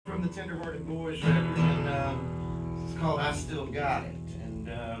from the Tenderhearted Boys record, and it's called I Still Got It.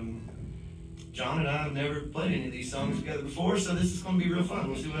 And John and I have never played any of these songs together before, so this is going to be real fun.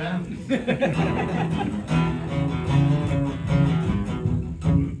 We'll see what happens.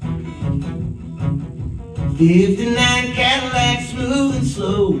 59 Cadillac, smooth and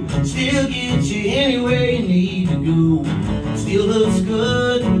slow, still gets you anywhere you need to go. Still looks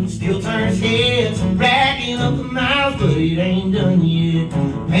good, still turns heads, racking up the miles, but it ain't done yet.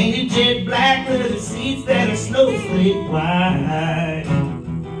 Painted jet black leather seats that are snowflake white.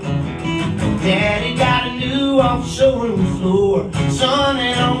 Daddy got a new off the showroom floor. Son,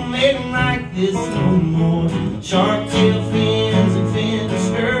 they don't make them like this no more. Sharp tail fins and fender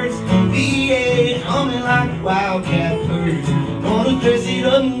skirts, V8 humming like wildcat birds. Gonna dress it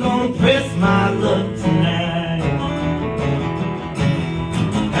up and gonna press my luck tonight.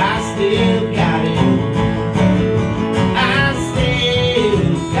 I still got it. I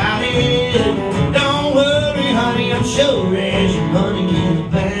still got it. Don't worry, honey, I'm sure as your money in the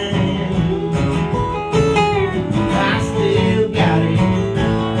bank.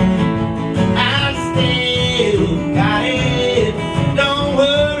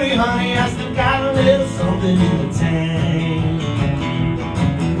 In the tank,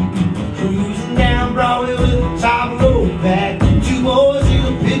 cruising down Broadway with the top road back. Two boys in a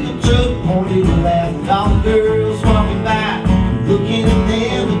pickup truck pointed to laugh. All the girls walking by, looking at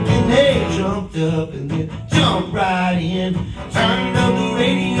them, but then they jumped up and then jumped right in.